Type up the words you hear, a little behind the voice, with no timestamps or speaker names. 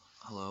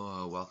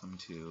Hello, welcome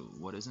to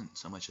what isn't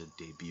so much a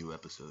debut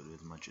episode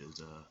as much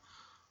as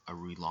a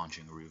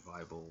relaunching, a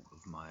revival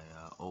of my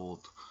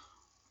old,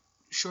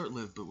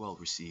 short-lived but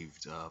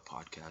well-received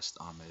podcast,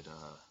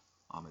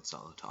 Ahmed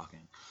Salah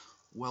Talking.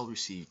 Well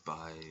received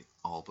by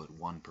all but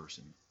one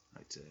person,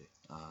 I'd say.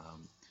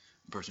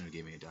 The person who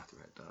gave me a death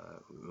threat.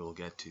 We'll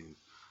get to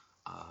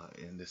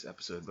in this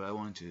episode, but I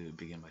wanted to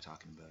begin by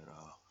talking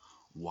about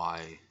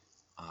why,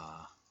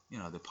 uh,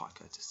 the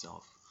podcast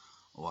itself,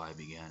 why I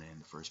began it in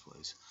the first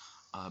place.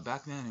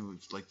 Back then, it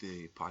was like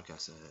the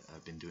podcast that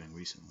I've been doing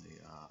recently,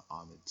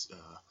 Ahmed's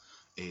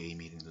AA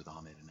meetings with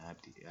Ahmed and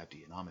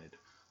Abdi and Ahmed.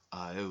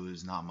 It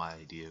was not my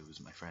idea; it was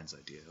my friend's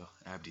idea.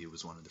 Abdi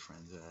was one of the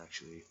friends that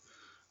actually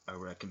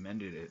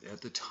recommended it.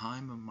 At the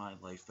time of my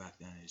life back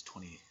then, it was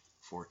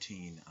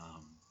 2014.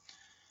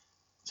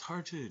 It's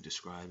hard to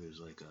describe. It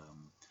was like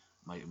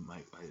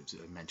as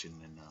I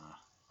mentioned in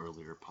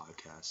earlier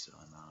podcasts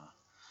on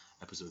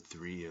episode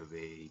 3 of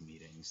AA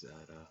meetings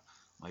that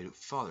my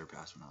father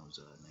passed when I was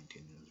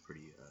 19. It was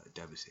pretty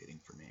devastating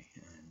for me.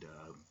 And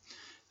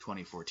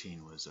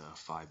 2014 was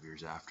 5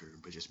 years after,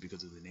 but just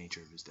because of the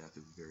nature of his death,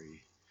 it was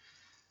very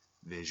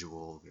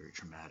visual, very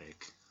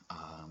traumatic.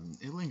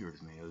 It lingered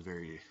with me. I was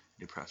very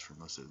depressed for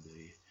most of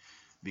the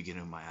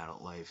beginning of my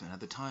adult life. And at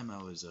the time,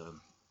 I was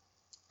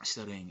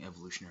studying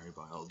evolutionary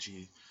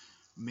biology,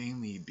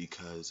 mainly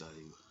because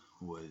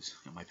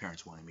my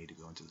parents wanted me to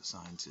go into the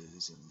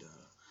sciences, and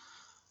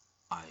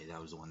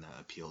that was the one that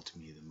appealed to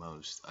me the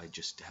most. I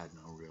just had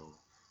no real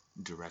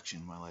direction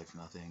in my life,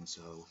 nothing.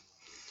 So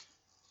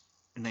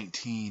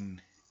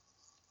 19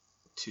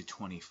 to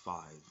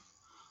 25,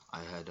 I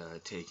had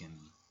taken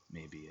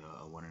maybe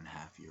a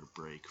 1.5 year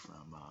break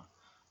from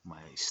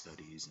my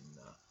studies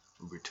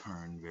and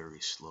returned very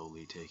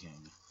slowly,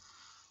 taking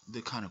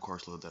the kind of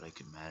course load that I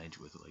could manage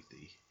with like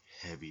the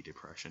heavy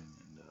depression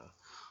and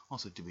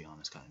also, to be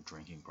honest, kind of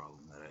drinking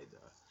problem that I'd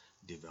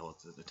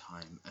developed at the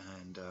time.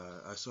 And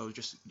so I was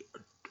just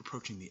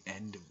approaching the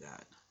end of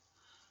that,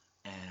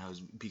 and I was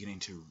beginning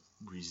to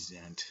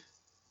resent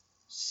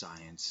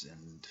science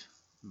and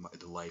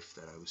the life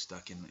that I was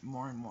stuck in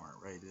more and more.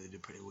 Right,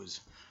 it was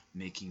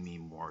making me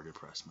more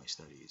depressed. My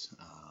studies,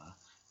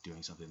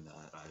 doing something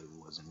that I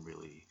wasn't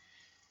really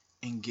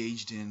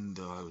engaged in,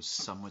 though I was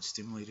somewhat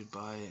stimulated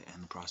by it,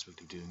 and the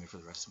prospect of doing it for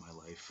the rest of my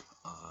life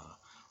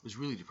was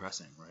really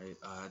depressing, right?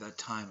 At that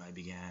time, I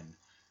began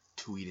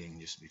tweeting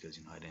just because,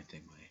 I didn't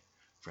think my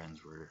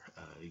friends were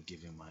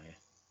giving my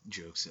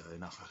jokes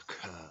enough,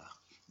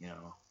 you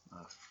know,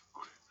 uh,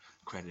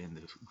 credit in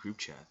the group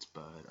chats,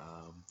 but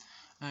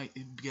I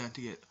began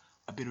to get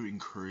a bit of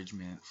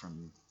encouragement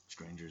from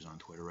strangers on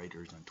Twitter,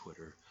 writers on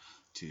Twitter,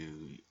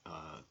 to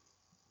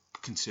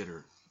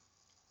consider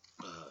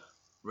uh,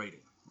 writing,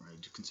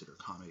 right? To consider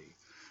comedy,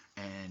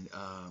 and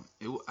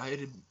I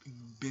had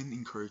been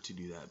encouraged to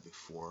do that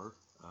before.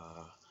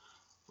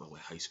 Well,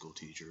 like high school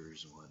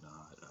teachers and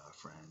whatnot,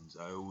 friends.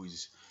 I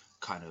always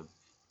kind of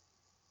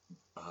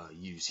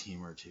use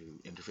humor to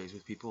interface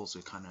with people. So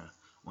kind of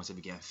once I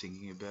began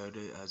thinking about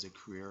it as a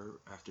career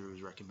after it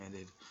was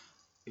recommended,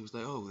 it was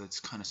like, oh, that's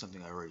kind of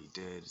something I already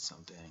did. It's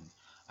something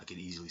I could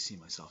easily see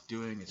myself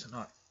doing. It's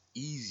not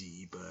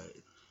easy, but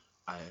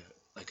I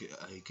I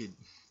could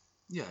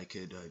yeah, I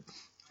could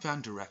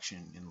found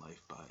direction in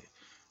life by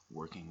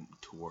working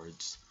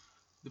towards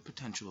the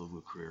potential of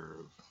a career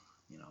of,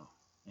 you know,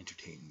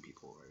 entertaining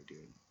people or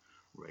doing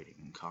writing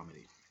and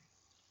comedy.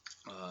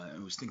 I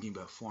was thinking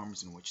about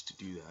forms in which to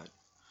do that,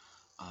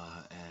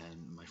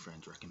 and my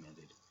friends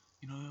recommended,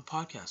 a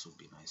podcast would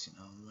be nice.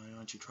 Why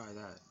don't you try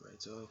that,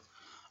 right? So,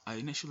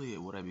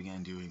 what I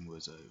began doing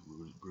was I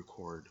would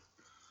record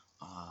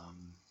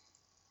um,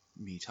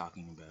 me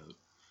talking about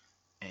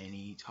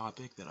any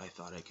topic that I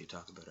thought I could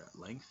talk about at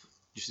length,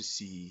 just to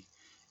see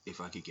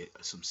if I could get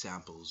some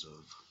samples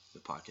of the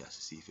podcast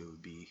to see if it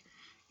would be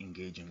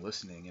engaging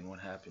listening. And what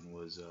happened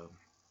was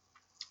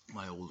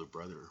my older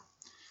brother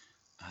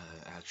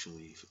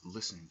actually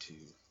listened to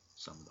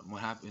some of them.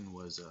 What happened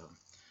was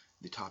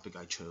the topic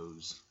I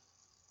chose,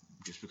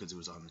 just because it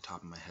was on the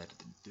top of my head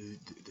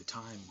at the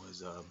time,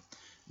 was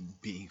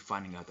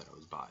finding out that I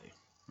was right,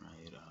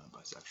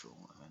 bisexual,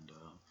 and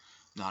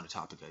not a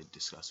topic I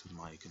discussed with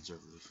my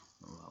conservative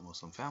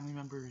Muslim family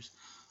members.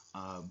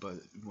 But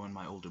when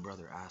my older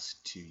brother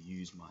asked to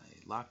use my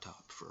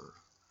laptop for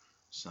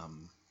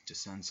to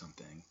send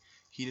something,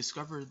 he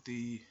discovered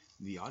the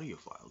audio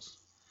files,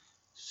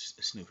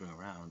 snooping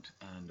around,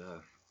 and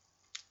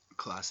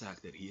class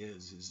act that he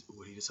is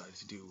what he decided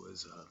to do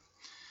was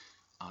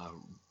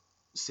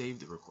save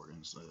the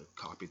recordings,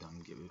 copy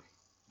them,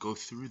 go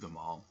through them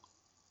all,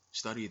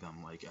 study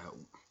them, like at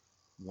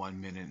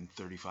 1 minute and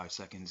 35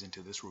 seconds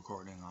into this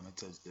recording, it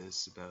says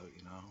this about,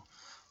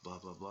 blah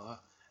blah blah,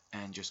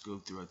 and just go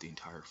throughout the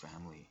entire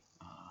family,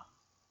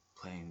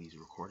 playing these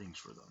recordings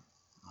for them,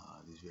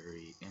 these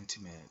very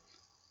intimate,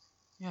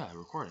 yeah,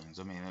 recordings.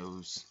 I mean, I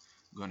was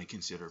going to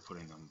consider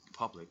putting them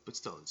public, but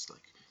still, it's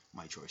like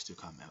my choice to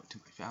come out to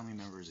my family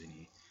members, and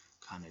he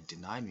kind of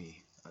denied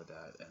me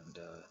that. And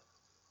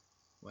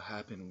what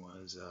happened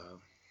was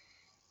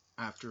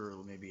after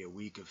maybe a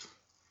week of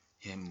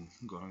him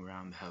going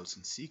around the house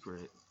in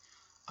secret,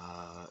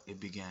 it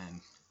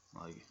began,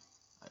 like,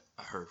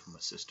 I heard from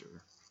a sister,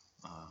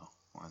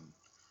 one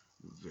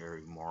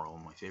very moral,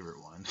 my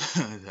favorite one,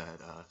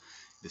 that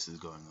this is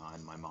going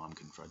on. My mom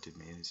confronted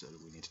me and said,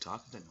 we need to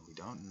talk. I said, no, we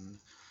don't.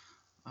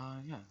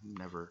 And yeah,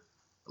 never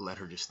let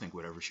her just think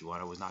whatever she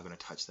wanted. I was not going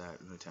to touch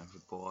that in a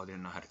 10-foot pole. I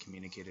didn't know how to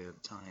communicate it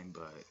at the time,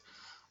 but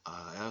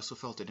I also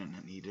felt I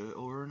didn't need it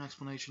or an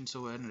explanation.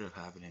 So what ended up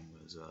happening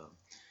was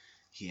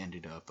he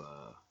ended up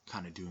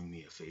kind of doing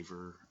me a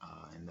favor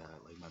in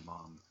that, like, my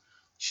mom,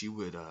 she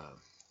would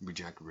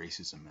reject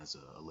racism as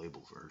a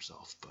label for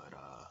herself, but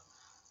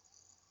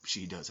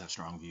she does have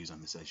strong views on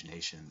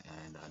miscegenation,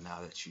 and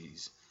now that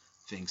she's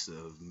thinks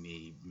of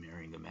me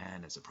marrying a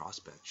man as a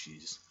prospect,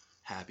 she's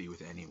happy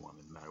with any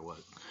woman, no matter what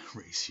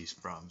race she's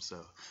from. So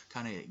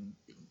kind of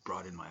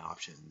brought in my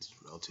options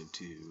relative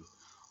to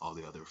all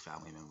the other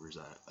family members,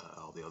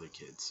 all the other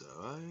kids. So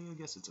I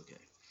guess it's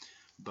okay.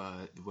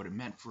 But what it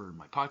meant for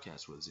my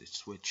podcast was it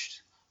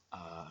switched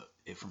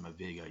it from a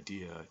vague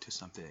idea to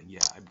something. Yeah,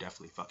 I'm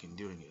definitely fucking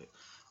doing it,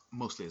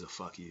 mostly as a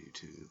fuck you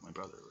to my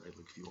brother, right?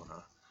 Like, if you want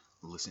to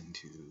listen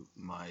to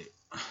my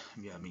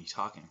me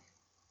talking,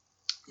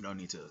 you don't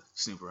need to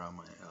snoop around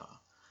my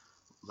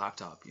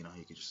laptop. You know,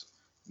 you could just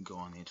go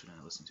on the internet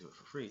and listen to it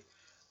for free.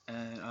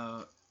 And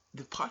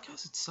the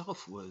podcast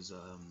itself was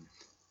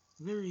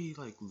very,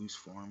 like, loose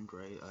formed,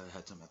 right? I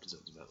had some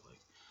episodes about, like,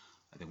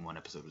 I think one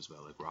episode was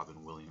about, like,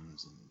 Robin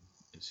Williams and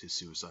his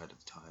suicide at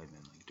the time,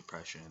 and, like,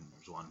 depression.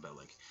 There's one about,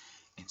 like,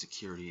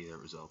 insecurity that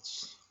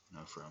results,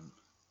 from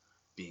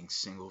being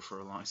single for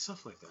a long,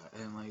 stuff like that.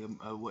 And, like,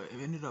 what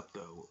ended up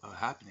though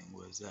happening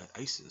was that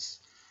ISIS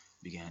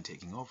began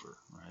taking over,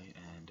 right?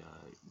 And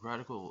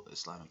radical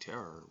Islamic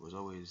terror was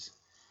always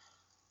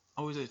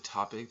a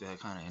topic that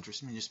kind of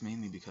interested me, just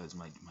mainly because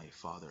my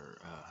father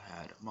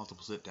had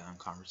multiple sit down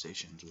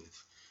conversations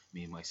with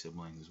me and my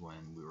siblings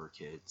when we were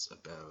kids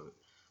about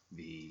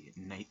the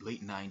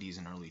late 90s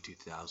and early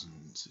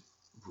 2000s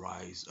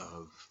rise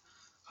of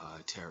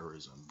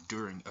terrorism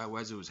during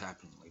as it was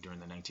happening, like during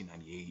the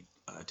 1998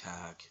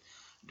 attack,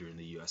 during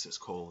the USS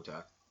Cole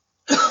attack.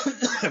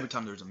 Every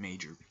time there was a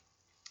major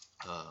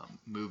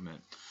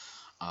movement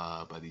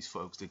by these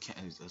folks, the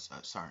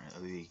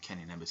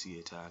Kenyan embassy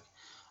attack.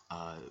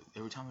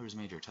 Every time there was a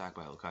major attack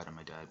by Al Qaeda,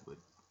 my dad would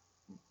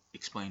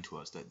explain to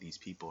us that these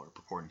people are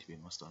purporting to be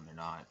Muslim, they're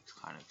not.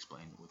 Kind of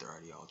explain what their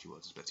ideology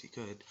was as best he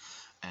could,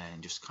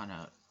 and just kind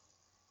of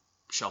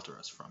shelter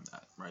us from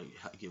that, right?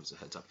 Give us a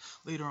heads up.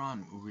 Later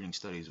on, reading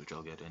studies, which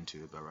I'll get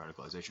into about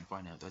radicalization,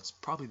 find out that's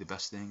probably the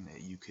best thing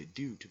that you could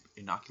do to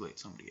inoculate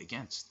somebody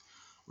against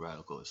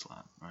radical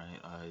Islam, right?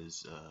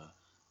 As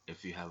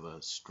if you have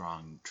a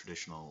strong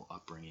traditional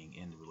upbringing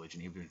in the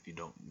religion, even if you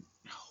don't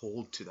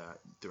hold to that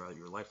throughout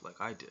your life like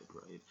I did,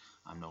 right?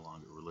 I'm no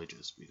longer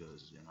religious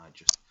because I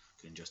just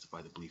couldn't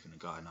justify the belief in a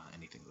God, not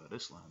anything about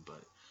Islam.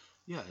 But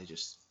yeah,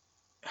 just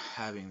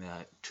having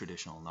that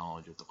traditional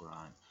knowledge of the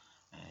Quran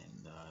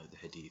and the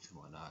Hadith and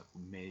whatnot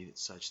made it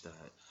such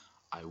that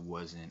I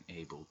wasn't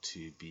able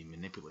to be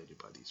manipulated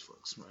by these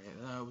folks, right?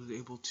 And I was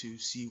able to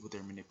see what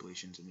their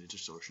manipulations and the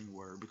distortion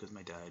were because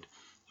my dad,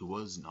 who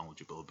was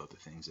knowledgeable about the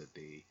things that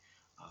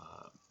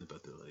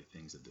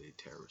things that the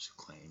terrorists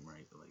claim,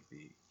 right? Like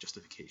the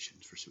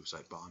justifications for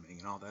suicide bombing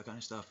and all that kind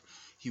of stuff,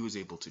 he was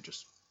able to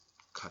just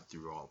cut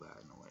through all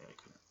that in a way I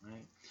couldn't,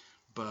 right?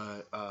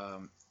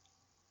 But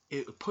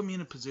it put me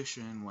in a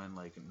position when,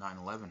 like,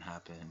 9/11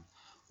 happened,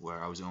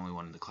 where I was the only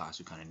one in the class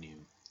who kind of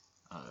knew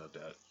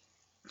about it,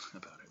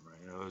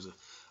 right?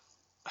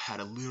 Had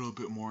a little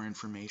bit more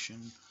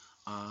information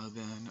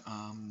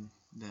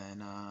than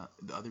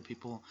the other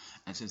people,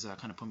 and since that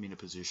kind of put me in a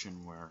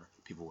position where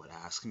people would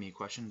ask me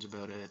questions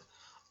about it,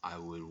 I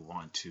would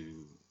want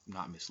to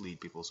not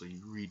mislead people, so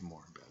you read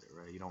more about it,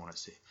 right? You don't want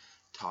to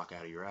talk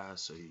out of your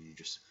ass, so you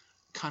just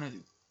kind of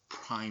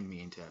prime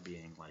me into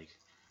being like,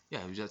 yeah,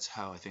 that's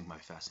how I think my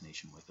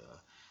fascination with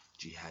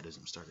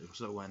jihadism started.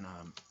 So when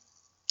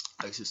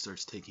ISIS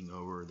starts taking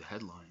over the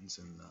headlines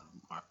in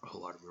a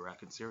whole lot of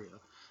Iraq and Syria,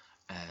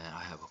 and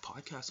I have a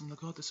podcast, I'm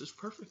like, oh, this is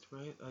perfect,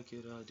 right? I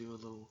could do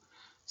a little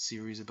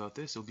series about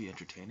this. It'll be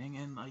entertaining,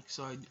 and like,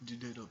 so I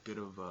did a bit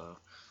of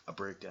a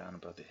breakdown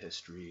about the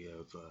history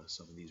of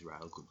some of these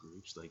radical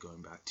groups, like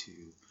going back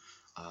to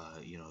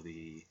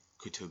the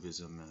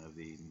Qutbism of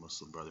the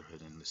Muslim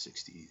Brotherhood in the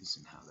 60s,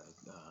 and how that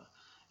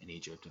in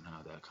Egypt, and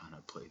how that kind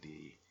of played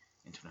the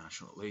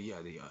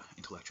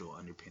intellectual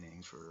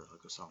underpinnings for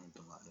like Osama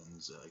bin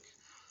Laden's like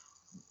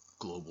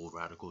global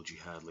radical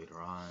jihad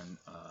later on,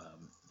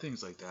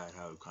 things like that,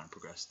 how it kind of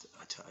progressed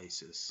to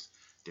ISIS,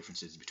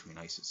 differences between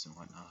ISIS and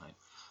whatnot.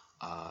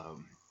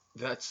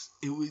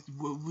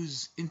 What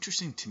was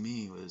interesting to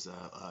me was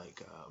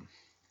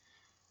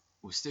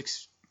what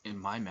sticks in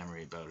my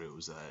memory about it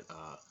was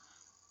that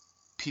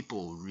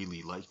people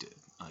really liked it.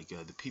 Like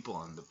the people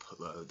on the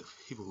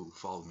people who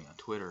followed me on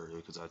Twitter,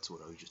 because that's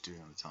what I was just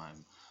doing at the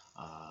time.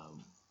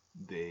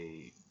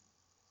 They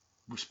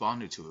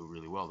responded to it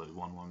really well. That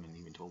one woman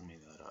even told me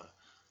that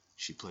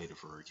she played it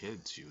for her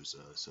kids. She was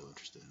so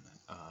interested in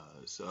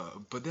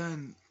it. But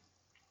then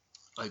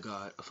I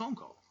got a phone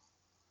call,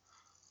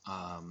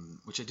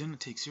 which I didn't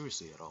take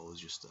seriously at all. It was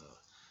just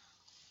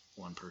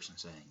one person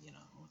saying,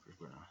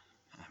 we're gonna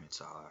Ahmed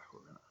Salah,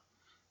 we're gonna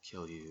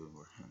kill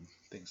you, and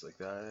things like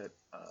that.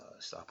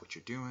 Stop what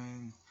you're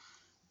doing.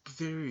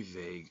 Very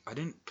vague. I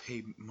didn't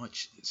pay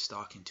much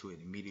stock into it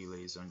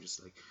immediately, so I'm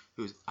just like,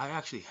 it was. I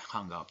actually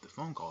hung up the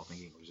phone call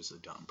thinking it was just a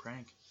dumb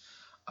prank.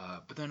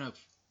 But then a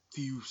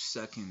few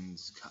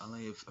seconds,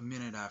 like a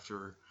minute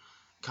after,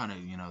 kind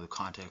of the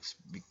context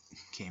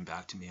came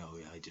back to me. Oh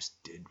yeah, I just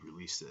did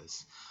release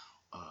this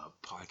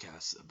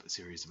podcast, a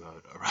series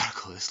about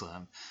radical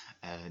Islam,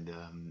 and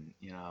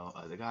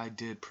the guy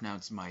did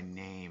pronounce my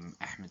name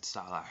Ahmed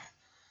Salah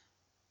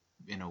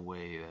in a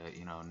way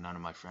that none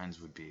of my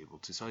friends would be able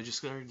to. So I just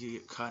started to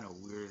get kind of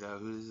weirded out.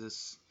 Who is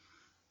this?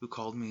 Who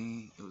called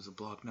me? It was a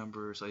block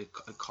number, so I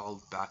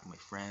called back my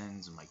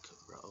friends and my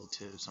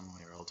relatives, some of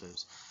my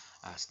relatives,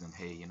 asked them,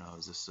 hey,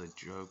 is this a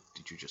joke?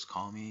 Did you just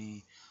call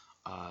me?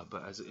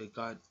 But as it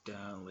got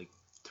down like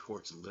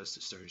towards the list,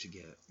 it started to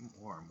get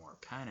more and more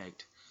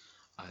panicked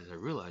as I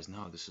realized,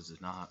 no, this is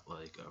not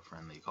like a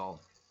friendly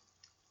call.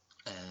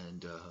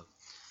 And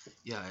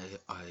yeah,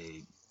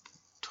 I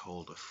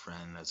told a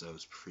friend as I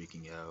was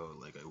freaking out,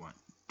 like I went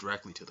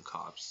directly to the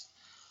cops,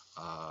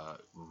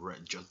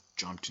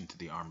 jumped into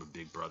the arm of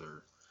Big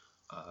Brother,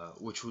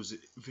 which was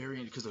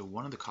very because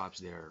one of the cops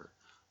there,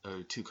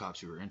 two cops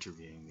who were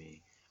interviewing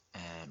me,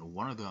 and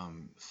one of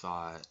them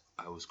thought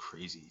I was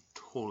crazy.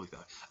 Totally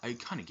thought. I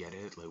kind of get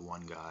it. Like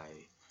one guy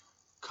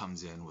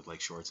comes in with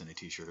like shorts and a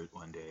t-shirt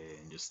one day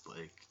and just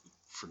like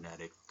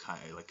frenetic, kind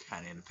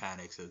of in a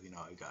panic. Says,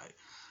 I got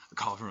a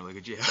call from like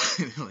a jail,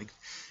 like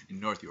in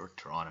North York,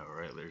 Toronto,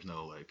 right? There's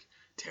no like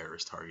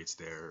terrorist targets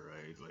there,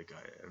 right? Like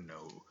I have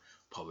no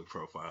public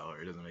profile,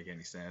 or it doesn't make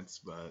any sense.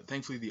 But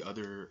thankfully, the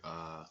other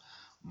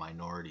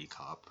minority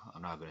cop,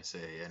 I'm not going to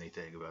say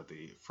anything about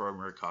the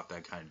former cop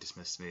that kind of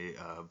dismissed me.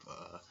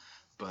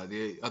 But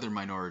the other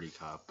minority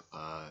cop,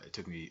 it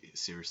took me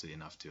seriously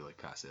enough to like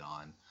pass it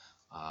on.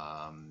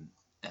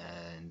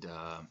 And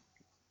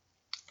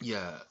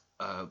yeah,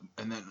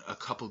 and then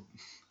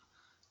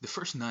the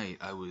first night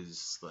I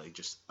was like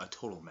just a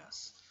total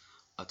mess,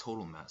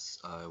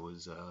 I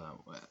was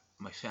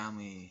my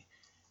family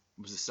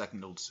was the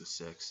second oldest of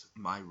six.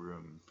 My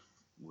room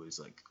was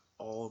like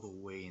all the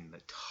way in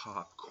the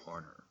top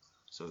corner.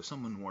 So if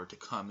someone were to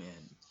come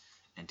in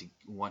and to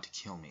want to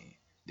kill me,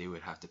 they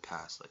would have to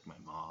pass like my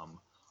mom,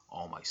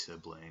 all my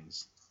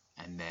siblings,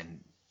 and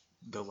then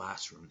the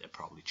last room they'd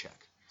probably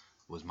check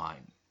was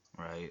mine,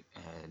 right?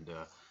 And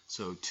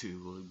so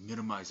to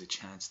minimize the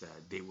chance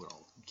that they would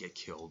all get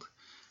killed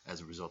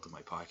as a result of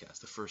my podcast,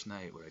 the first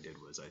night what I did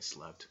was I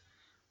slept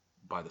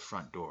by the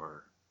front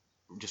door,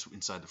 just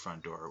inside the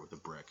front door with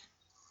a brick.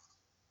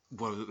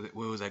 What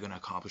was I going to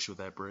accomplish with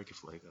that brick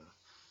if like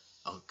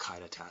a Al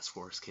Qaeda task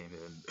force came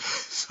in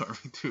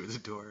storming through the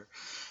door?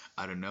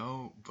 I don't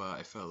know, but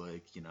I felt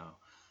like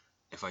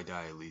if I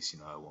die, at least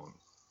I won't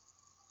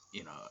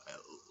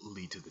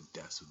lead to the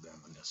deaths of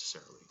them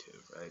unnecessarily too,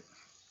 right?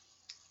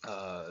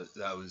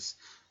 That was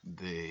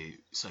the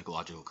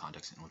psychological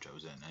context in which I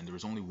was in, and there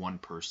was only one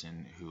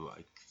person who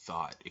I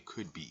thought it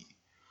could be.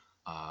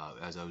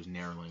 As I was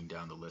narrowing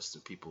down the list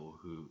of people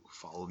who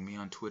followed me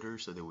on Twitter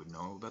so they would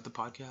know about the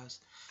podcast,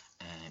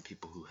 and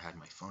people who had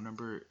my phone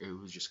number, it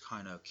was just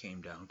kind of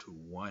came down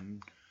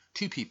to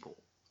two people,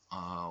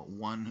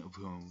 one of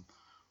whom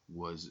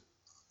was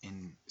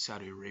in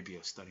Saudi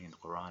Arabia studying the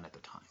Quran at the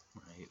time,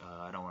 right?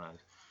 I don't want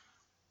to,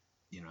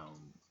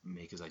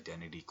 make his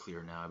identity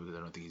clear now because I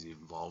don't think he's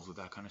involved with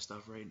that kind of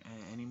stuff right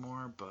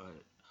anymore,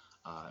 but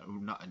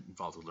not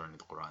involved with learning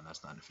the Quran,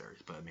 that's not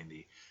nefarious, but I mean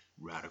the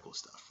radical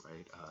stuff,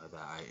 right, that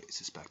I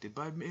suspected,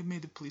 but it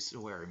made the police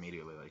aware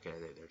immediately, like, hey,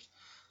 there's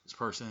this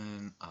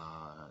person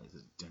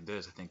doing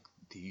this, I think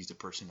he's the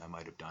person that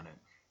might have done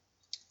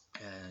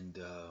it. And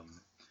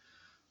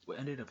what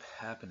ended up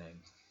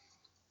happening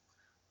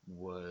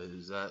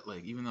was that,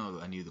 like, even though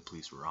I knew the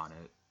police were on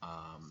it,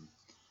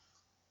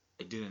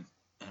 I didn't,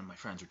 and my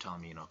friends were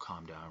telling me,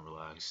 calm down,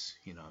 relax,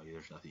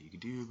 there's nothing you can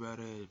do about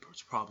it,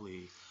 it's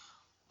probably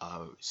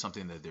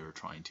something that they were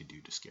trying to do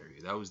to scare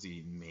you. That was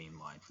the main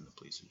line from the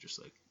police. It's just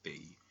like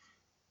they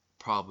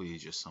probably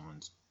just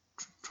someone's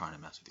trying to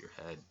mess with your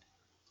head.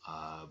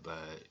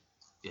 But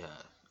yeah,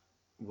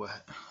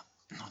 what?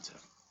 Not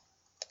that.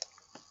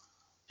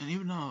 And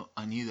even though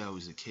I knew that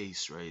was the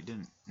case, right, it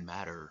didn't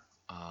matter.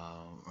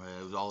 Right,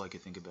 it was all I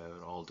could think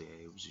about all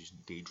day. It was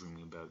just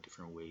daydreaming about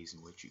different ways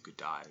in which you could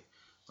die.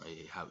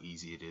 Right, how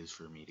easy it is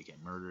for me to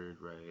get murdered.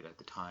 Right, at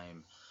the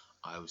time,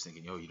 I was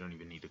thinking, you don't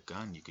even need a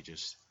gun. You could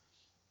just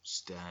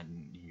stand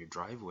in your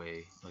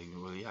driveway, like,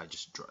 well, yeah,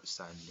 just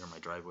stand near my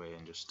driveway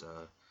and just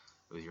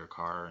with your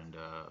car and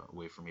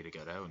wait for me to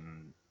get out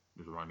and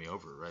run me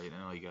over, right?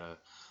 And like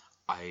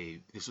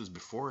this was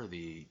before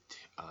the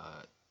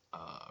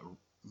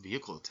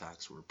vehicle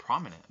attacks were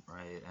prominent,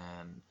 right?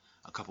 And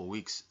a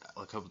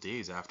couple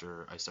days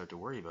after I started to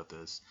worry about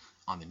this,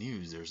 on the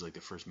news, there's like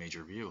the first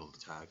major vehicle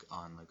attack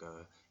on like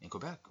in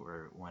Quebec,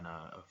 where when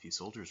a few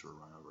soldiers were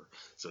run over.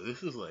 So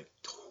this is like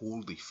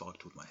totally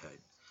fucked with my head.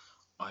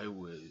 I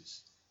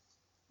was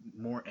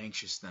more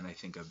anxious than I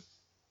think I've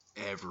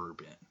ever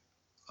been,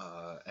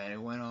 and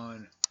it went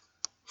on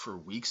for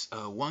weeks.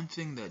 One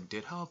thing that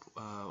did help,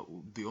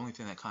 the only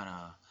thing that kind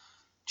of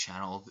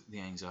channeled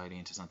the anxiety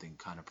into something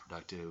kind of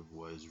productive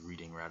was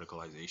reading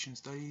radicalization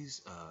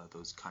studies.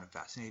 Those kind of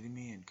fascinated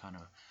me, and kind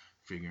of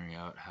figuring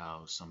out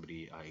how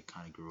somebody I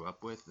kind of grew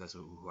up with, that's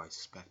who I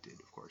suspected,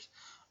 of course,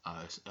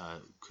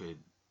 could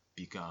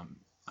become,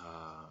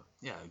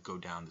 yeah, go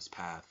down this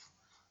path,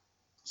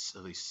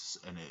 at least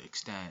an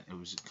extent. It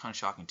was kind of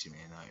shocking to me,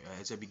 and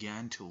as I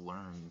began to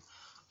learn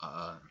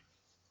uh,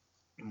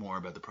 more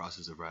about the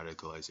process of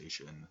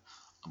radicalization,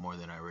 more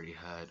than I already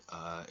had.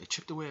 It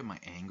chipped away at my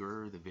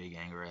anger, the vague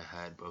anger I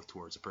had both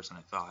towards the person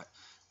I thought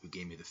who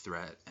gave me the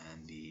threat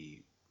and the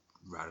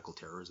radical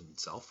terrorism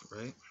itself,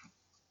 right?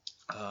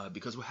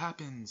 Because what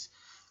happens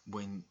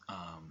when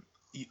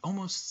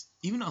almost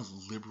even a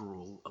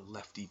liberal, a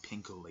lefty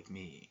pinko like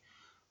me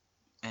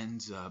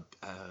ends up,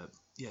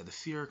 yeah, the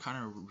fear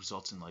kind of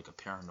results in like a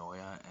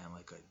paranoia and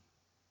like a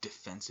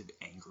defensive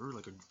anger,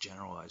 like a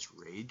generalized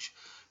rage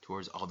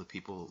towards all the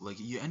people. Like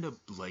you end up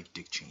like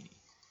Dick Cheney,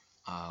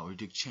 where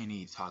Dick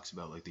Cheney talks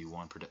about like the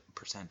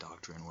 1%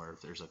 doctrine, where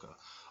if there's like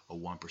a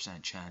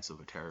 1% chance of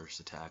a terrorist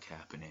attack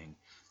happening,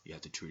 you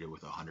have to treat it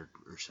with 100%,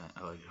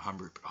 like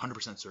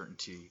 100%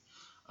 certainty.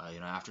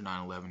 After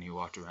 9/11, he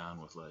walked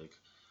around with like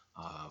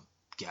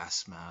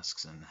gas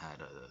masks and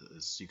had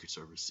a Secret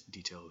Service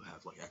detail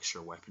have like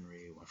extra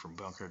weaponry, went from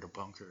bunker to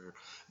bunker.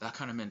 That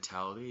kind of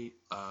mentality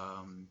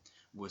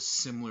was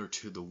similar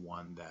to the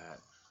one that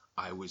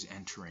I was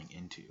entering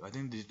into. I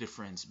think the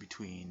difference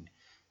between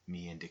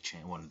me and Dick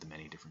Cheney, one of the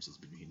many differences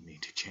between me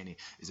and Dick Cheney,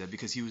 is that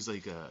because he was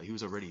like he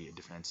was already a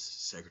defense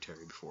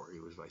secretary before he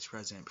was vice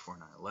president, before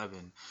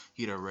 9/11,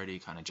 he'd already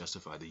kind of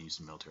justified the use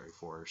of military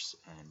force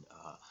and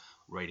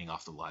writing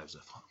off the lives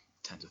of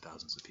tens of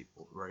thousands of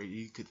people, right?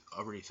 He could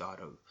already thought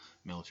of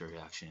military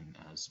action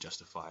as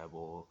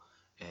justifiable,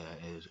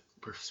 as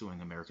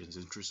pursuing Americans'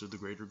 interests of the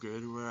greater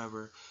good or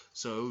whatever.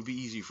 So it would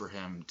be easy for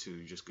him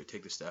to just go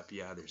take the step.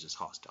 Yeah, there's this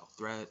hostile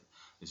threat,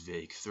 this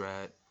vague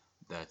threat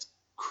that's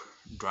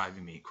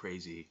driving me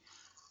crazy.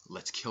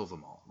 Let's kill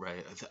them all,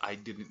 right? I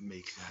didn't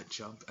make that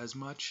jump as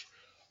much.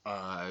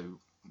 I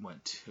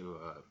went to,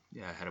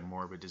 yeah, I had a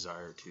more of a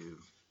desire to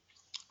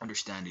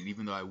understand it,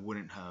 even though I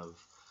wouldn't have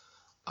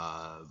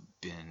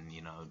been,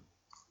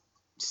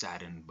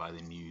 saddened by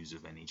the news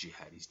of any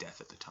jihadi's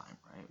death at the time,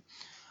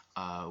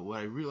 right? What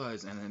I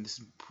realized, and this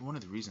is one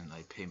of the reasons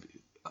I pay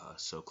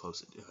so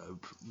close,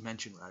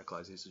 mention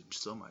radicalization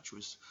so much,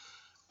 was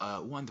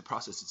one, the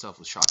process itself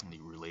was shockingly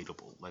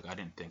relatable. Like, I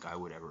didn't think I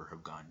would ever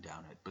have gone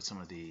down it, but some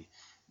of the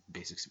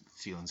basic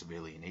feelings of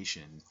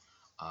alienation,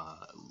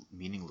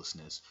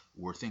 meaninglessness,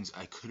 were things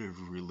I could have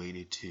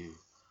related to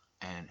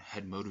and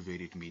had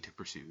motivated me to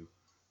pursue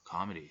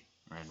comedy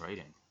and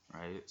writing,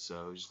 right?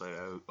 So just like,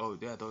 oh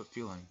yeah, that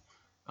feeling,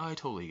 I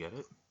totally get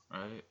it,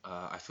 right?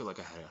 I feel like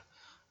I had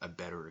a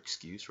better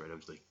excuse, right? I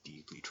was like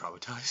deeply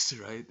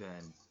traumatized, right,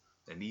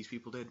 than these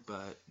people did,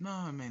 but no,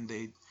 I mean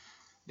they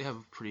have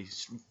a pretty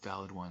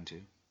valid one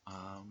too.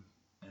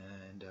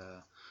 And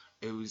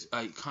it was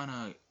I kind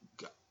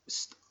of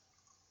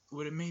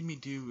what it made me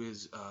do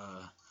is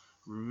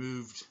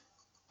removed,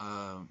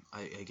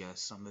 I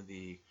guess, some of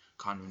the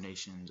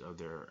condemnations of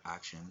their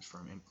actions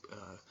from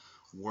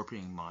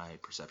warping my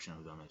perception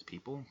of them as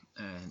people,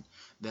 and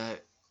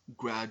that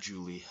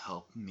gradually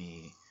helped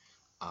me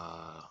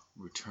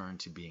return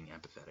to being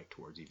empathetic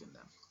towards even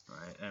them,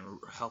 right? And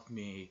helped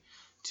me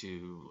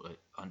to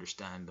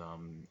understand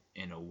them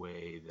in a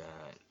way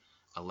that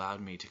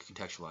allowed me to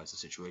contextualize the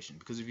situation.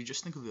 Because if you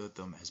just think of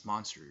them as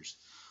monsters,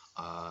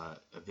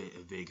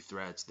 vague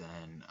threats,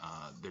 then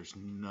there's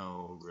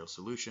no real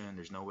solution.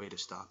 There's no way to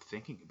stop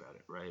thinking about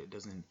it, right? It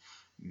doesn't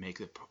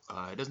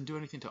it doesn't do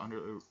anything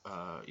to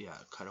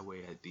cut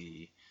away at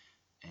the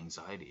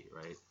anxiety,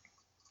 right?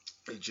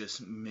 It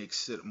just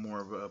makes it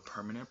more of a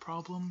permanent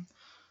problem.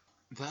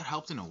 That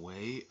helped in a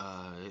way.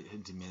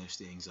 It diminished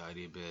the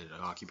anxiety a bit. It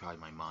occupied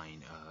my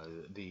mind.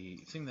 The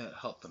thing that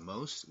helped the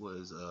most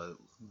was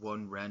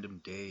one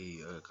random day,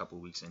 a couple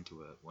weeks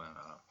into it, when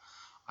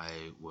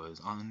I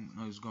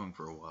was going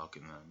for a walk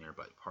in a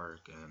nearby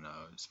park, and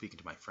speaking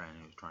to my friend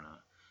who was trying to,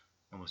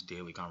 almost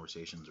daily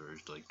conversations, or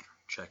just like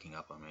checking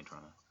up on me,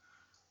 trying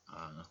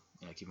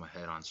to keep my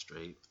head on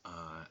straight.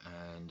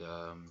 And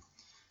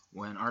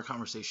when our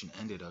conversation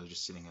ended, I was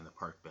just sitting in the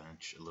park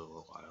bench a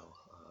little while,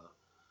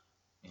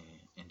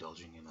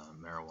 indulging in a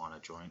marijuana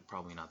joint.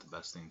 Probably not the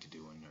best thing to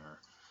do when you're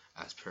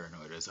as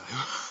paranoid as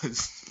I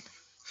was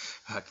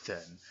back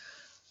then.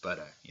 But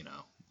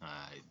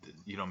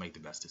you don't make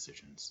the best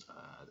decisions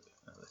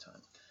at the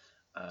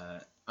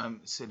time.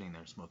 I'm sitting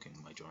there smoking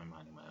my joint,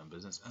 minding my own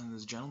business, and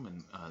this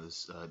gentleman,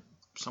 this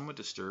somewhat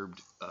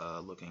disturbed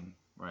looking,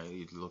 right?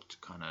 He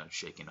looked kind of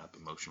shaken up,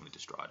 emotionally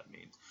distraught. I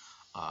mean,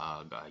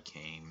 Guy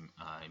came.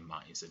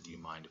 He said, "Do you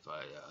mind if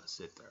I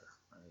sit there?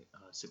 Right,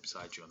 sit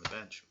beside you on the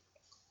bench?"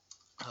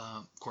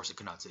 Of course, I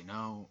could not say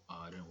no.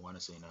 I didn't want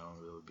to say no.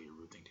 It would be a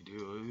rude thing to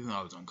do, even though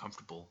I was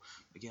uncomfortable.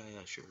 Like, yeah,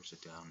 yeah, sure,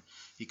 sit down.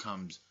 He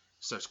comes,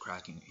 starts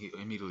cracking. He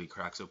immediately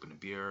cracks open a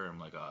beer. I'm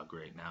like, oh,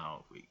 great.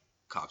 Now, if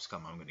cops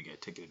come, I'm gonna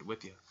get ticketed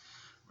with you,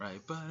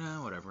 right? But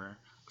whatever.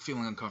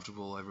 Feeling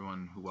uncomfortable.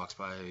 Everyone who walks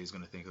by is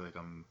gonna think like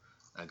I'm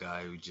a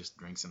guy who just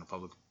drinks in a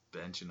public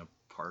bench in a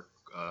park,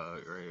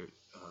 right?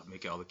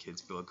 Make all the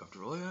kids feel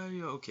uncomfortable. Yeah,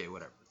 yeah, okay,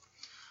 whatever.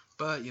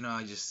 But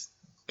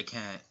I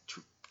can't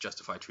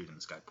justify treating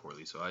this guy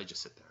poorly, so I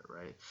just sit there,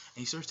 right? And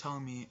he starts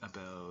telling me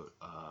about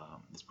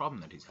this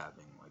problem that he's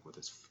having, like with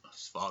his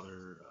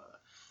father.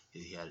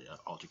 He had an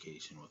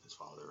altercation with his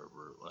father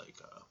over like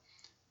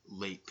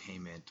late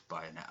payment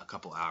by a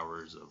couple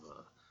hours of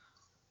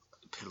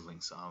a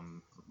piddling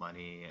sum of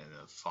money, and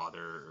the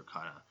father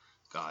kind of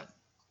got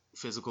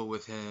physical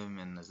with him,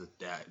 and as the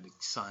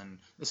son,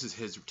 this is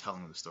his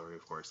telling of the story,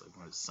 of course, like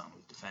when his son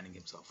was defending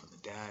himself, and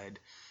the dad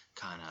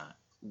kind of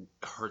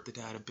hurt the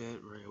dad a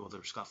bit, right? While they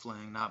were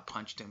scuffling, not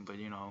punched him, but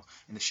in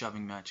the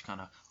shoving match,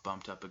 kind of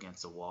bumped up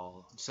against the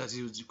wall. Says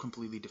he was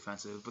completely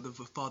defensive, but the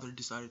father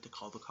decided to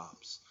call the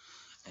cops,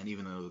 and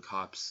even though the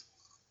cops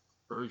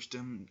urged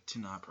him to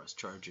not press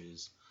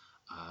charges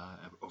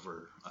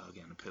over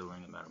again a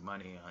piddling amount of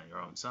money on your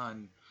own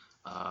son,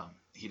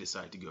 he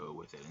decided to go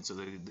with it, and so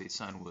the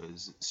son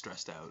was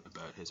stressed out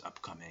about his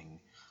upcoming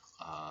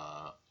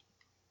uh,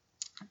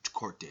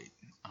 court date.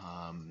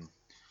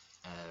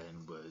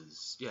 And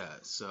was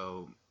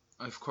so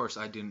of course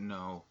I didn't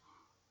know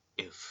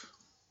if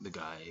the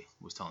guy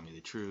was telling me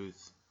the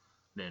truth.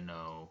 Didn't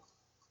know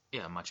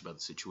much about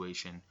the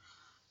situation,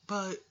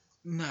 but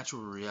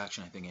natural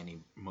reaction I think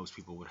most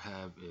people would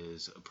have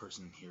is a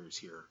person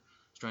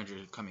stranger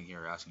coming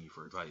here asking you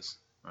for advice,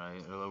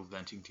 right, or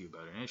venting to you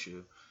about an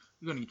issue.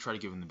 You're going to try to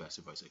give him the best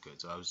advice I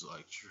could. So I was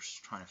like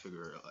just trying to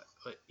figure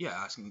out,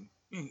 asking,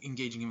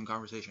 engaging him in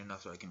conversation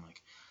enough so I can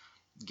like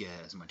get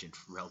as much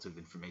relative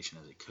information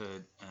as I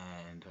could,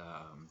 and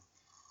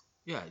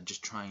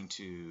just trying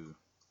to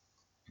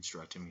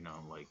instruct him,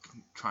 like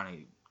trying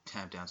to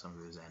tamp down some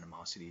of his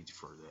animosity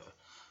for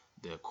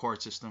the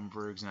court system,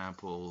 for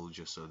example,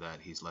 just so that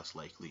he's less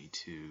likely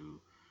to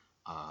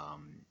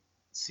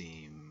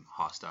seem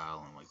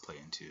hostile and like play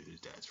into his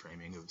dad's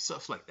framing of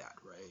stuff like that,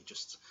 right?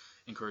 Just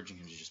encouraging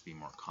him to just be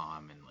more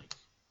calm and like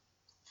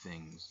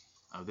things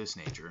of this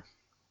nature.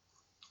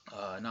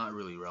 Not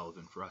really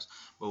relevant for us.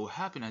 But what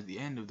happened at the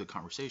end of the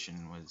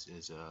conversation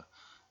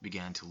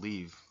began to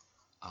leave,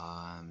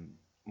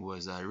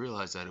 was I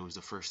realized that it was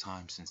the first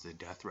time since the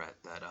death threat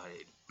that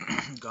I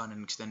had gone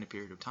an extended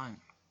period of time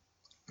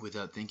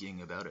without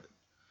thinking about it.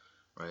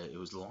 Right, it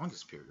was the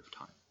longest period of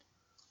time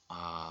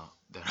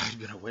that I'd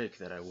been awake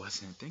that I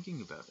wasn't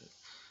thinking about it,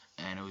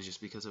 and it was just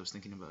because I was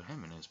thinking about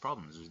him and his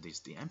problems. It was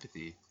the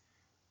empathy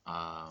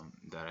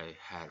that I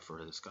had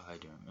for this guy,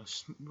 doing a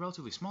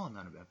relatively small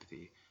amount of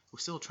empathy,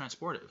 was still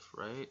transportive,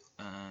 right?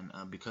 And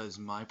because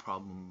my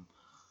problem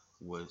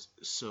was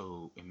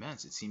so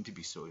immense, it seemed to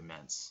be so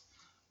immense,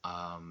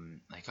 I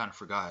kind of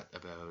forgot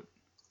about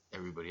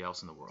everybody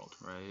else in the world,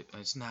 right?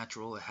 It's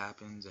natural, it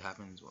happens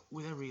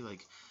with every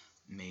like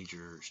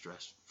major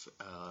stress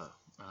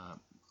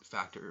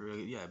factor,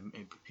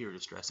 period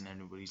of stress in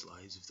anybody's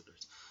lives. If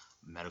there's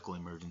medical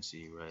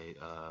emergency, right?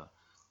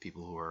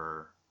 People who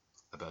are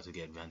about to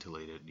get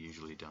ventilated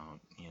usually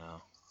don't,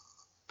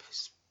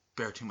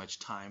 spare too much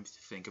time to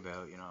think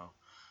about,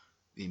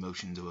 the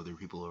emotions of other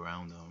people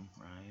around them,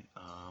 right?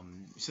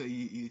 So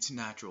it's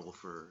natural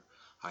for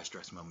high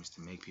stress moments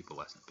to make people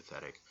less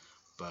empathetic.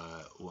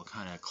 But what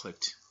kind of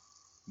clicked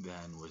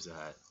then was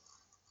that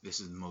this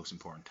is the most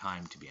important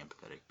time to be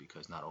empathetic,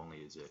 because not only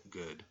is it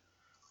good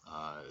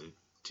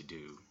to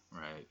do,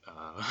 right,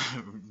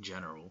 in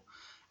general,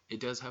 it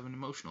does have an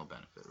emotional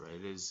benefit, right?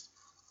 It is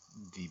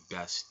the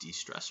best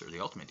de-stressor, the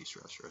ultimate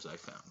de-stressor, as I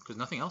found, because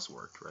nothing else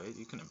worked, right?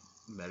 You couldn't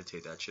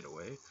meditate that shit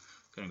away.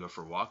 Couldn't go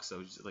for walks. I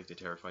was just like the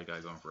terrified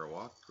guy going for a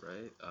walk,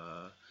 right?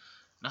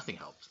 Nothing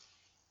helped,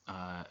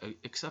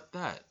 except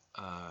that.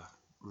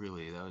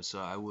 Really, that was so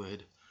I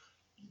would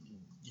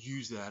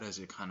use that as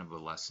a kind of a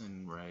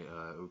lesson, right?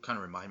 I would kind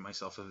of remind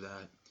myself of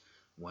that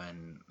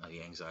when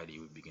the anxiety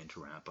would begin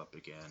to ramp up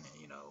again.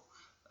 And,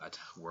 at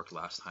work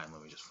last time,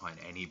 let me just find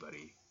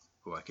anybody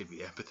who I could be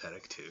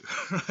empathetic to,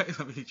 right?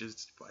 Let me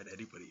just find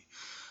anybody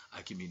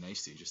I can be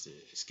nice to, just to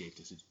escape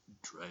this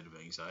dread of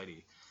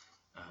anxiety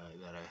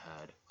that I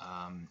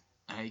had.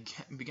 I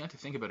began to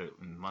think about it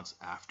in months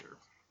after,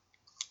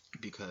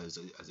 because,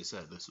 as I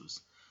said, this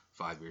was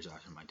 5 years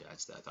after my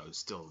dad's death. I was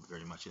still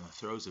very much in the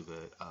throes of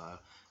it,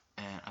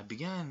 and I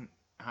began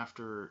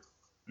after,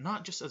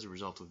 not just as a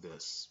result of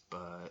this,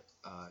 but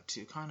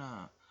to kind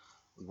of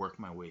work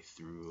my way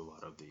through a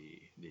lot of the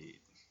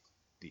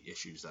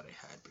issues that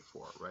I had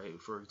before,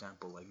 right? For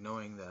example, like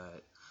knowing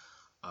that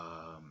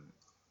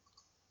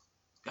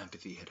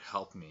empathy had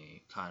helped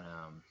me kind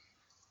of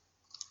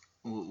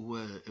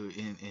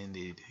in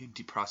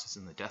the process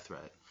in the death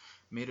threat,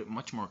 made it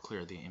much more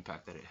clear the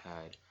impact that it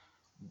had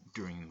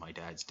during my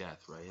dad's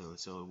death, right?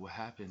 So what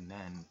happened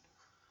then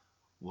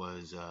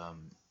was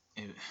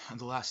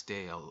the last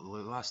day, the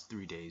last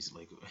 3 days,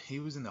 like he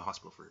was in the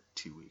hospital for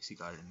 2 weeks. He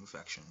got an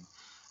infection,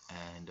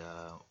 and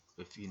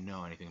if you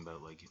know anything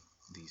about like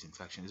these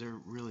infections, they're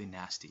really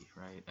nasty,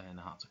 right? And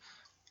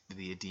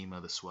the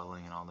edema, the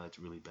swelling, and all that's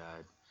really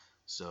bad.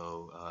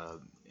 So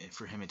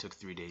for him, it took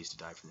 3 days to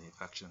die from the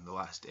infection. The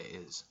last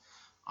day, his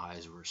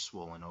eyes were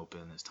swollen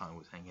open, his tongue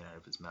was hanging out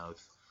of his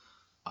mouth.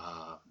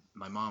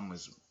 My mom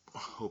was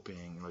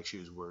hoping, like she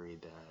was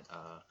worried that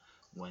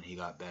when he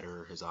got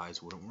better, his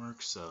eyes wouldn't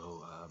work.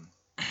 So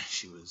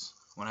she was,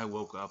 when I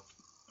woke up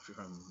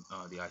from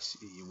the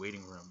ICU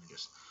waiting room and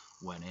just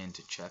went in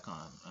to check on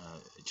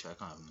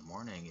him in the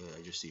morning,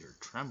 I just see her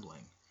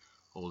trembling,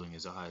 holding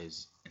his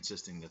eyes,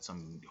 insisting that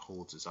someone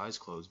holds his eyes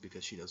closed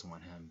because she doesn't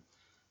want him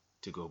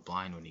to go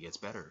blind when he gets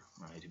better,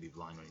 right? To be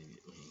blind when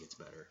he gets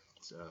better.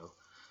 So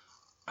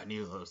I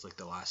knew it was like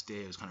the last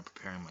day. I was kind of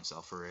preparing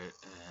myself for it,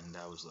 and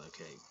I was like,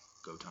 hey,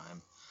 go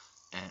time.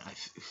 And I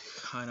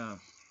kind of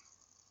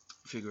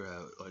figure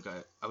out, like,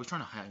 I was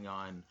trying to hang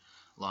on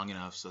long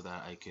enough so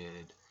that I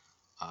could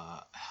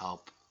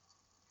help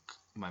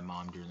my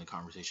mom during the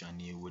conversation I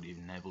knew would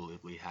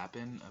inevitably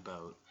happen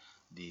about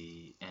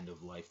the end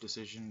of life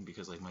decision,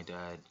 because like my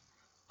dad,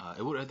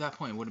 it would, at that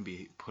point, it wouldn't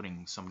be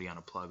putting somebody on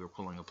a plug or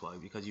pulling a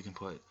plug, because you can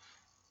put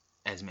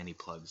as many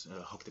plugs,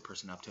 hook the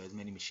person up to as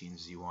many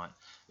machines as you want.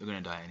 They're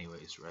gonna die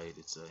anyways, right?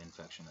 It's an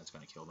infection that's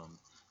gonna kill them.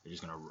 They're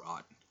just gonna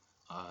rot.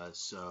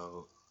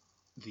 So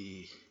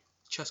the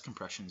chest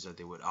compressions that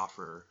they would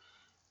offer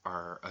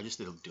are just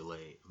a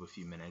delay of a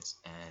few minutes,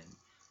 and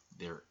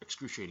they're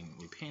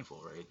excruciatingly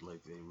painful, right?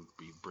 Like they would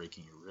be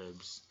breaking your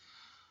ribs.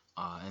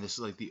 And this is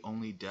like the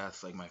only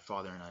death. Like my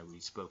father and I,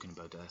 we'd spoken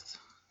about death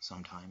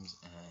sometimes,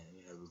 and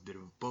we had a bit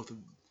of both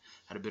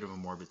had a bit of a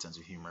morbid sense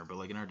of humor. But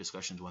like in our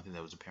discussions, one thing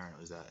that was apparent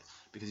was that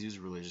because he was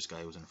a religious guy,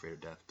 he wasn't afraid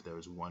of death. But there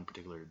was one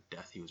particular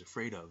death he was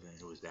afraid of, and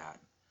it was that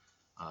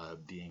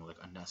being like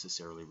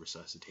unnecessarily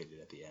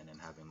resuscitated at the end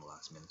and having the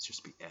last minutes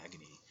just be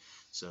agony.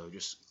 So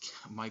just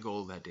my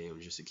goal that day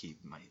was just to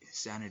keep my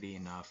sanity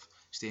enough,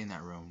 stay in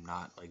that room,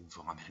 not like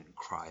vomit and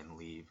cry and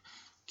leave,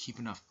 keep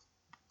enough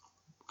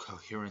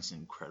coherence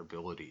and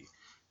credibility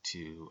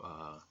to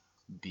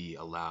be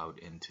allowed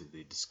into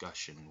the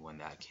discussion when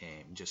that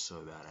came, just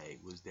so that I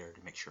was there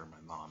to make sure my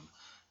mom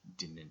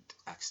didn't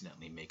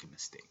accidentally make a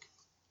mistake,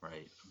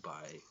 right?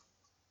 By,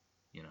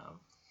 you know,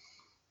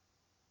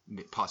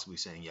 possibly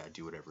saying, yeah,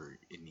 do whatever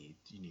you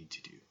need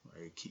to do,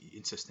 right? Keep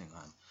insisting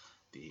on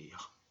the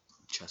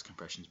chest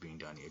compressions being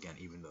done again,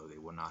 even though they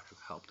would not have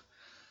helped.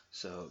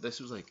 So this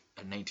was like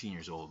at 19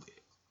 years old,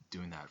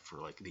 doing that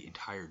for like the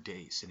entire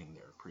day, sitting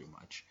there pretty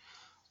much.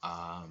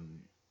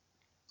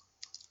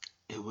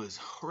 It was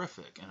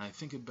horrific, and I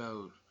think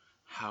about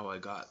how I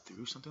got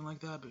through something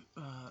like that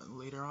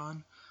later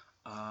on,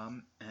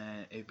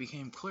 and it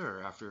became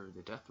clear after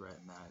the death threat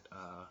and that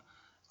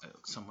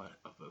somewhat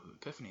of an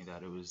epiphany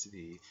that it was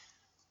the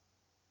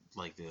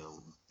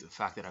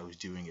fact that I was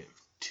doing it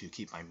to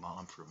keep my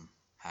mom from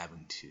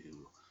having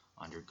to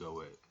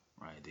undergo it,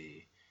 right?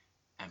 The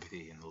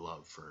empathy and the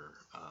love for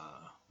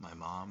my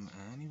mom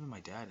and even my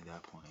dad at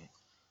that point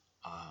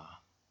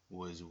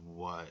was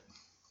what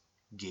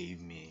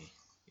gave me,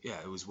 yeah,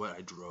 it was what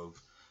I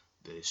drove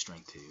the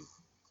strength to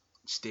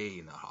stay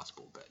in the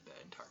hospital bed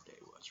that entire day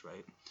was,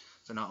 right?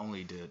 So not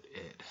only did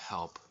it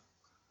help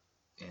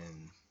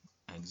in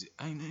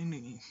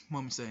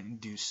moments that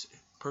induce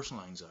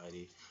personal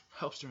anxiety,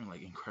 helps during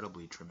like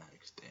incredibly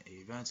traumatic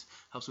events,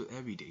 helps with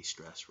everyday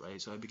stress,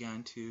 right? So I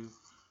began to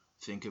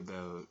think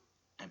about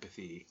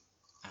empathy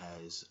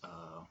as,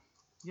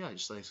 yeah,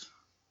 just like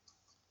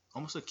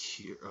almost a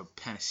cure, a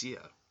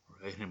panacea,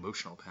 right? An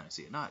emotional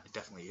panacea. Not, it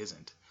definitely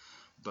isn't,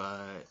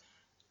 but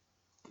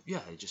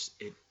yeah, it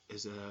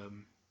is a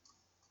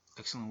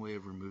excellent way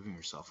of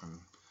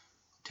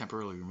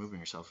temporarily removing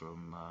yourself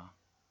from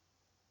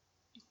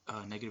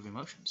negative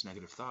emotions,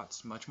 negative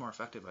thoughts. Much more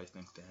effective, I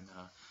think, than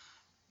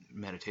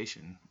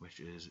meditation, which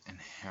is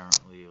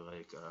inherently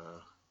like,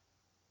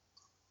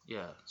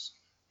 yeah,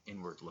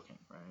 inward looking,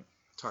 right?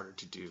 It's harder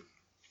to do.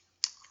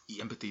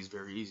 Empathy is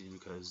very easy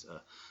because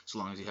so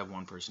long as you have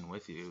one person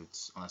with you,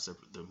 unless they're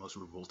the most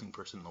revolting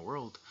person in the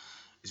world,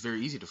 it's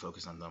very easy to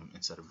focus on them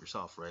instead of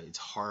yourself, right? It's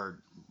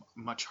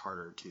much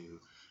harder to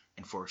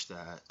enforce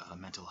that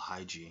mental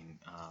hygiene,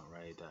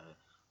 right? That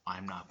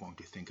I'm not going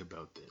to think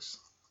about this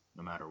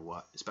no matter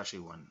what, especially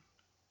when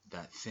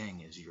that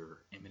thing is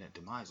your imminent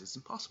demise. It's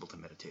impossible to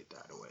meditate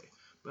that away.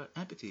 But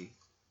empathy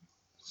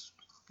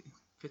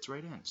fits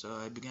right in. So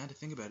I began to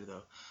think about it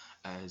though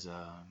as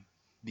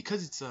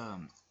because it's a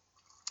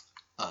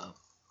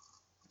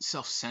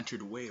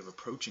self-centered way of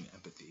approaching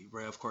empathy,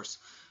 right? Of course,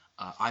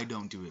 I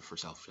don't do it for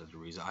self-centered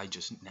reasons. I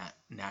just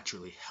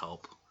naturally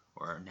help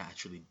or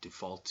naturally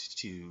default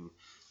to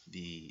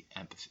the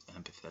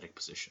empathetic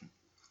position,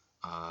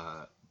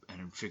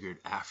 and figured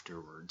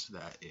afterwards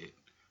that it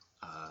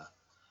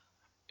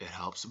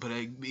helps. But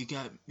it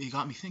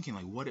got me thinking,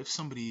 like, what if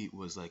somebody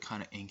was like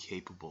kind of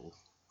incapable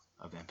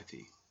of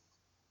empathy,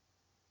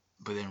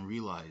 but then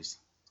realized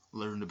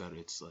learned about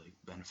its like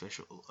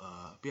beneficial,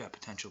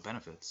 potential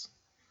benefits,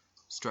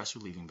 stress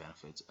relieving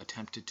benefits,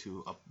 attempted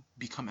to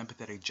become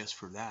empathetic just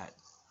for that,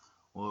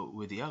 what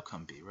would the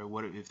outcome be, right?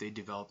 What if they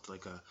developed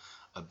like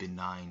a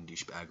benign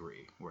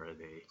douchebaggery where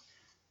they,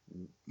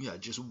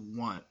 just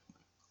want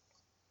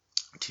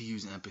to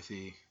use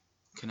empathy,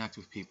 connect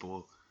with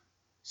people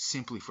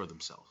simply for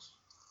themselves?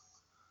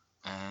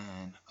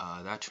 And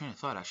that train of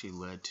thought actually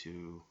led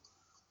to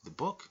the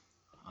book.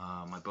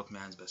 My book,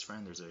 Man's Best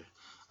Friend, there's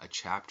a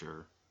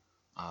chapter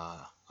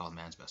called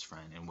Man's Best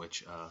Friend, in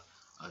which,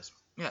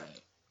 yeah,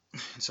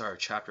 sorry, a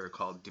chapter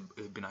called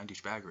Benign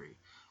Douchebaggery,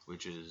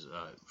 which is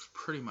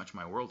pretty much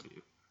my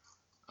worldview.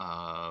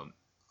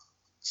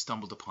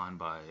 Stumbled upon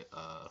by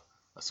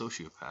a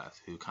sociopath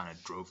who kind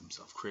of drove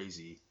himself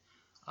crazy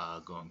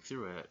going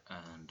through it,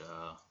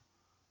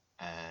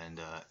 and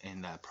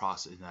in that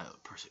process, in that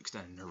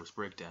extended nervous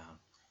breakdown,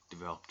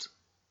 developed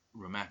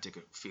romantic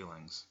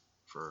feelings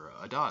for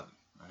a dog,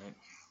 right?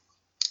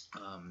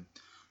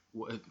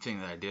 One thing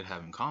that I did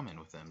have in common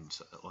with them,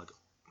 like,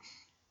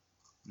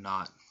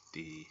 not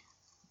the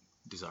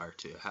desire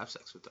to have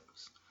sex with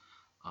dogs,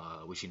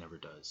 which he never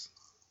does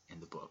in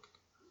the book.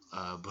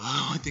 But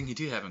one thing he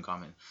did have in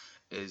common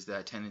is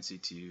that tendency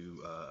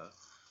to,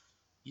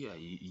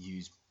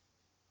 use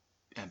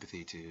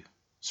empathy to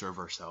serve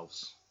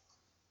ourselves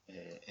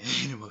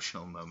in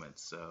emotional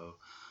moments. So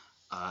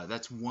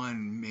that's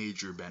one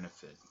major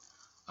benefit.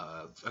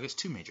 I guess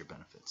two major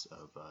benefits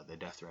of the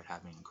death threat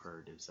having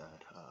occurred is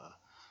that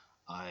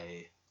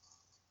I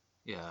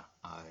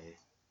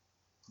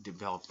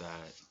developed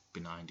that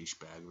benign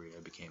douchebaggery.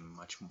 I became a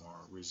much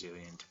more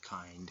resilient,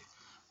 kind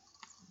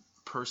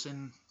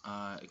person.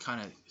 It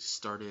kind of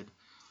started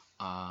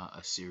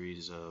a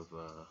series of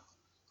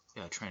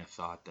train of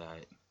thought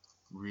that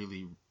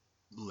really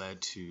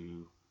led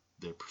to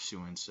the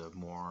pursuance of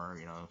more,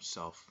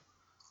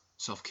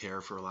 self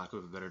care, for lack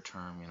of a better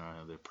term.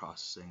 The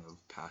processing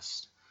of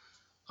past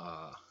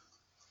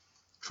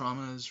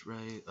traumas,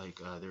 right? Like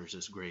there's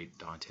this great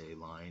Dante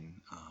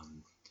line.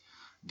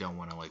 Don't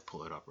want to like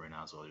pull it up right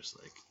now, so I'll just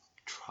like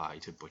try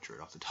to butcher it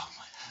off the top of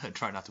my head.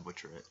 Try not to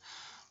butcher it,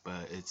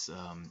 but it's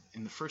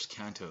in the first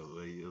canto,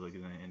 like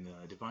in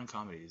the Divine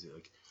Comedies,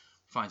 like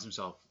finds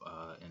himself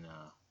in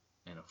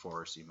a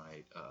forest. You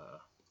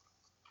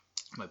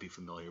might be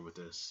familiar with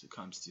this. It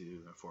comes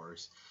to a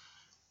forest,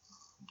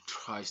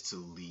 tries to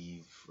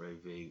leave, right?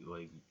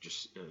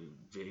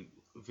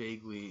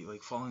 Vaguely,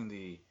 like following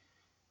the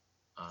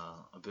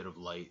a bit of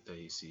light that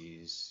he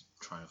sees,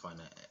 trying to find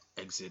an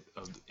exit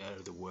out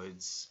of the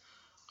woods.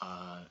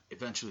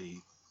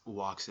 Eventually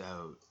walks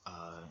out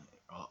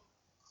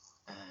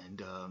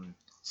and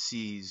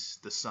sees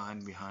the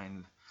sign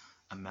behind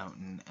a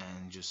mountain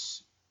and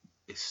just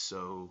is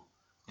so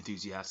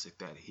enthusiastic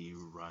that he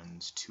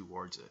runs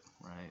towards it,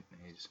 right?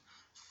 And he just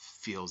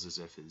feels as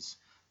if his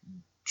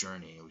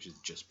journey, which has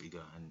just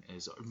begun,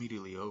 is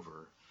immediately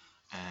over.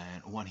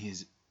 And when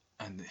he's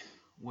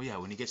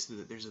when he gets to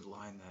there's a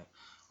line that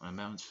when a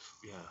mountain's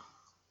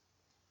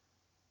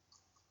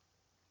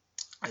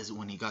as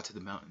when he got to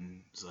the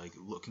mountain, it's like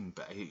looking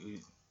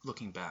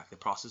back, the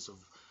process of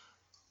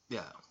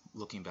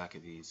looking back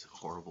at these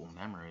horrible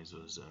memories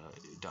was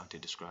Dante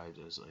described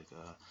as like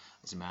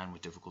as a man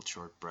with difficult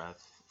short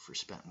breath, for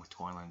spent with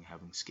toiling,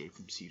 having escaped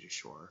from sea to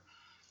shore,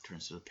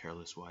 turns to the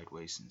perilous wide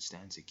waste and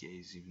stands at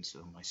gaze. Even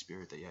so, my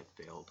spirit that yet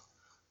failed,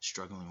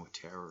 struggling with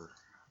terror,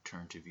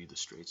 turned to view the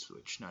straits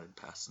which not had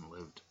passed and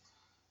lived.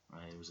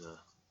 Right, it was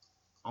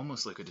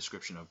almost like a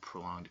description of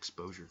prolonged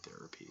exposure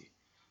therapy,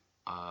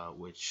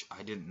 which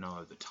I didn't know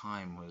at the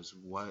time was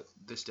what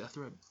this death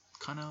threat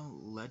kind of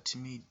led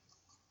me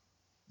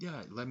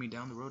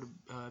down the road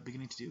of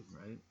beginning to do,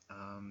 right?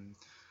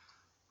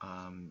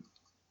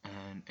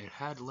 And it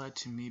had led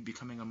to me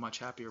becoming a much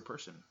happier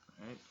person,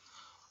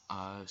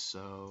 right?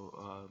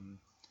 So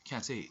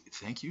can't say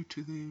thank you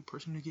to the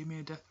person who gave me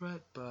a death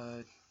threat,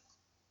 but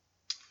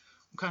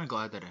I'm kind of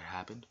glad that it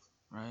happened,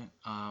 right?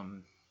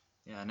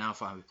 Now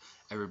if I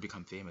ever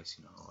become famous,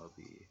 I'll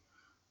be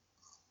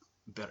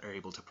better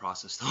able to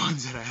process the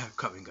ones that I have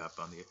coming up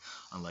on the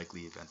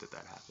unlikely event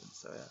that happens.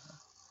 So yeah.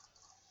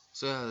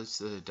 So yeah, that's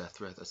the death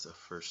threat. That's the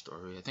first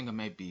story. I think I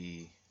might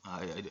be,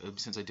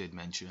 since I did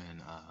mention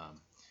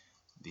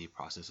the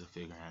process of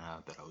figuring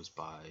out that I was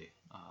bi,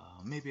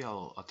 maybe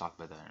I'll talk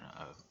about that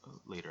in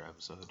a later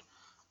episode.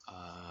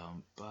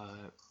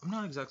 But I'm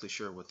not exactly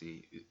sure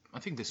I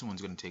think this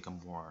one's going to take a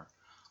more,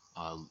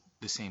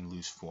 the same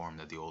loose form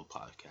that the old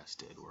podcast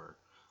did, where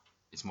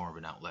it's more of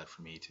an outlet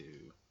for me to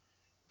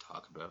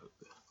talk about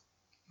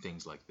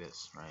things like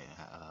this, right?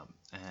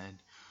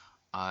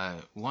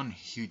 And one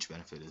huge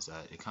benefit is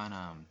that it kind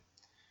of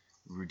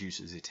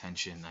reduces the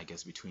tension, I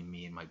guess, between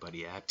me and my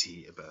buddy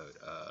Abdi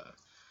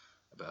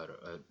about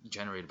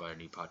generated by our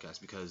new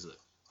podcast, because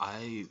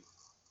I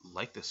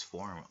like this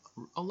form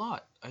a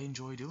lot. I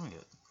enjoy doing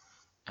it,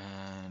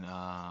 and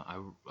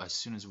as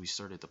soon as we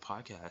started the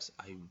podcast,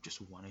 I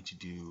just wanted to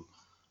do.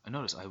 I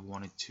noticed I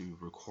wanted to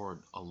record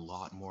a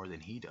lot more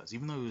than he does,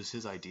 even though it was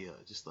his idea.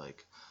 Just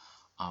like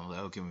Like,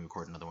 oh, can we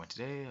record another one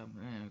today?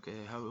 Okay,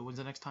 when's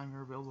the next time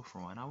you're available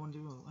for one? I want to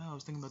do. I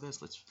was thinking about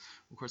this. Let's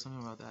record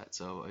something about that.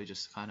 So I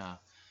just kind of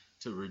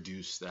to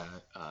reduce that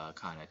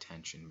kind of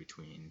tension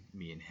between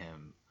me and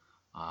him,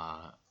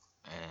 uh,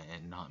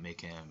 and not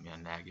make him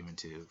nag him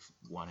into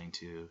wanting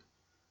to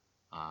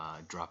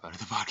drop out of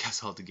the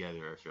podcast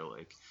altogether. I feel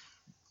like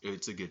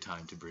it's a good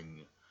time to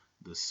bring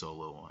the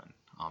solo one,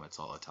 It's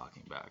All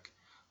Talking back.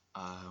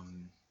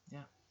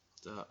 Yeah,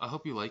 so I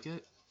hope you like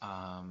it.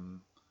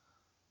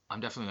 I'm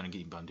definitely gonna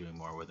keep on doing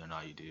more whether or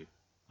not you do.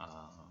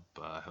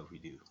 But I hope you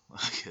do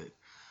like it.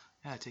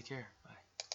 Yeah, take care. Bye.